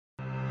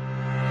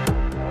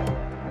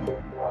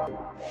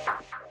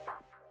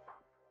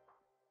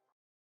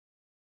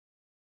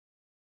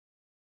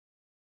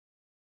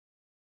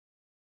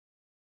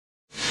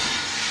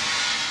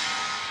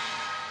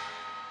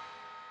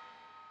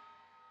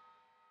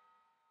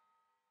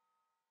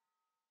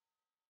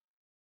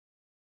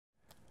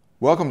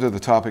Welcome to the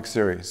topic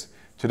series.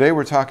 Today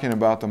we're talking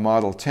about the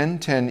model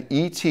 1010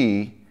 ET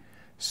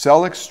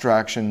cell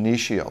extraction knee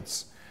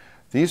shields.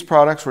 These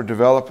products were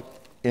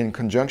developed in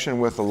conjunction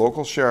with the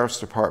local sheriff's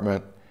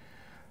department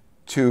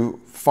to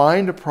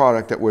find a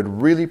product that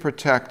would really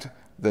protect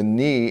the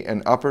knee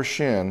and upper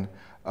shin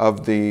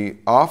of the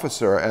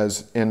officer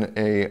as in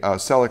a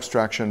cell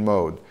extraction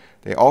mode.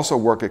 They also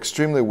work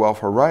extremely well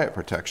for riot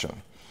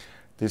protection.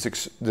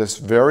 This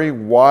very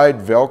wide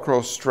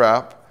Velcro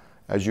strap,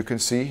 as you can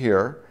see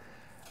here,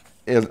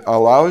 it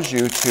allows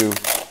you to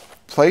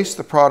place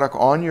the product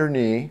on your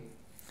knee,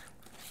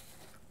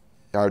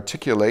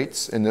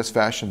 articulates in this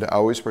fashion to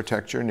always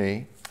protect your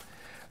knee,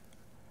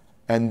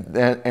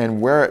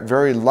 and wear it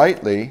very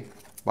lightly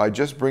by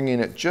just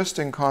bringing it just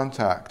in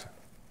contact.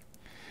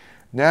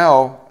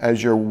 Now,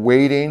 as you're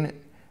waiting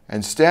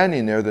and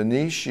standing there, the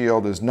knee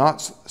shield is not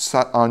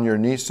set on your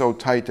knee so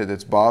tight that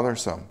it's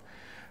bothersome.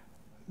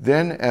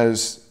 Then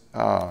as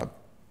the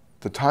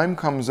time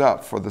comes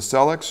up for the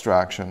cell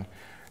extraction,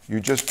 you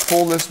just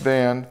pull this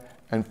band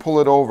and pull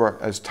it over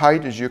as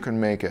tight as you can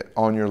make it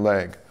on your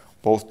leg,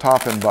 both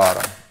top and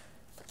bottom.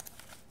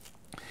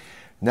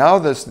 Now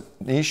this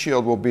knee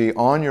shield will be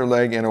on your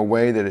leg in a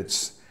way that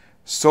it's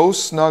so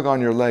snug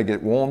on your leg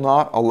it will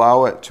not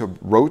allow it to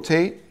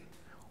rotate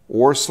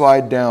or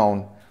slide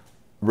down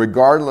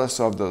regardless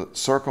of the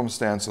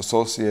circumstance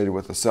associated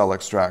with the cell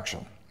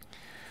extraction.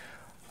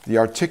 The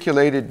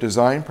articulated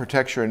design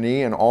protects your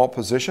knee in all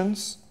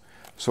positions.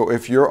 So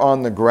if you're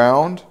on the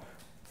ground,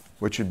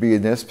 which would be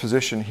in this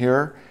position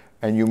here,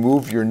 and you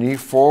move your knee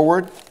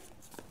forward,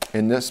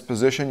 in this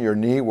position your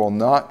knee will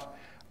not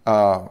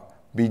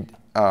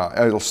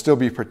it'll still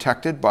be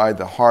protected by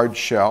the hard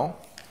shell.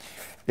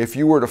 If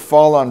you were to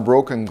fall on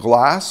broken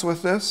glass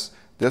with this,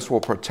 this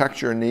will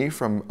protect your knee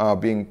from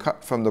being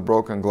cut from the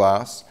broken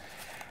glass.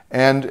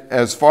 And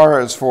as far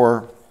as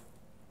for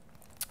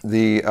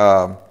the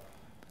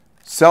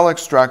cell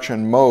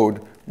extraction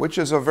mode, which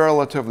is a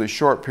relatively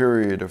short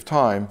period of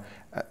time,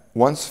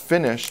 once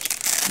finished,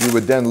 you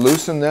would then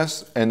loosen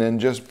this and then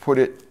just put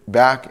it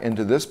back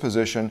into this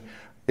position.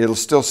 It'll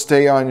still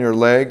stay on your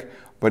leg,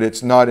 but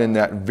it's not in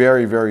that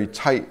very, very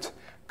tight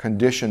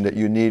condition that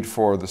you need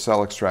for the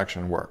cell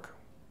extraction work.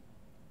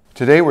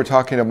 Today we're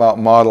talking about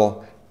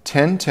model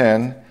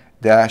 1010-EB.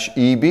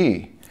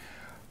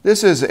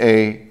 This is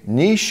a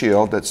knee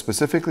shield that's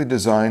specifically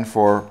designed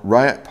for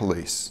riot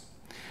police.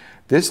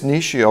 This knee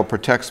shield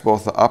protects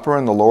both the upper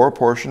and the lower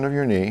portion of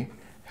your knee,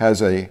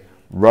 has a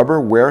rubber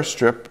wear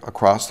strip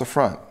across the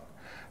front.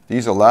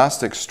 These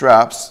elastic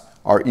straps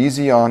are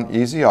easy on,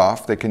 easy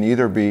off. They can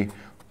either be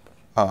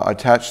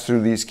attached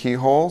through these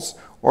keyholes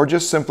or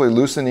just simply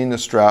loosening the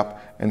strap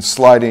and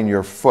sliding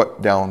your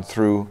foot down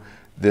through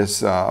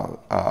this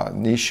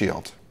knee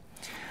shield.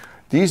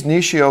 These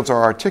knee shields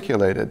are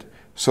articulated,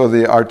 so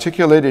the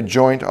articulated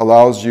joint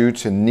allows you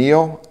to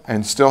kneel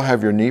and still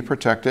have your knee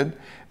protected,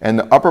 and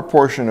the upper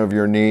portion of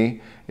your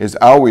knee is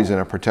always in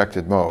a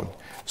protected mode.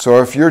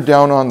 So if you're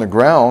down on the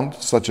ground,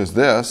 such as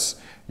this,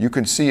 you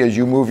can see as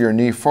you move your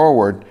knee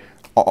forward,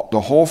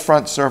 the whole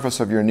front surface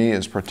of your knee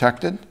is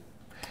protected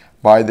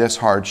by this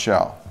hard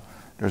shell.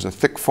 There's a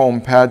thick foam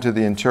pad to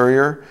the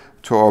interior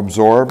to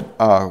absorb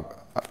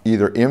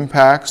either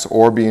impacts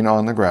or being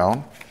on the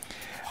ground.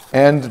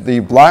 And the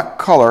black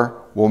color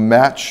will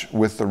match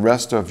with the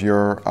rest of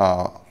your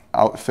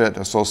outfit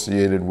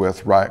associated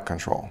with riot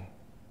control.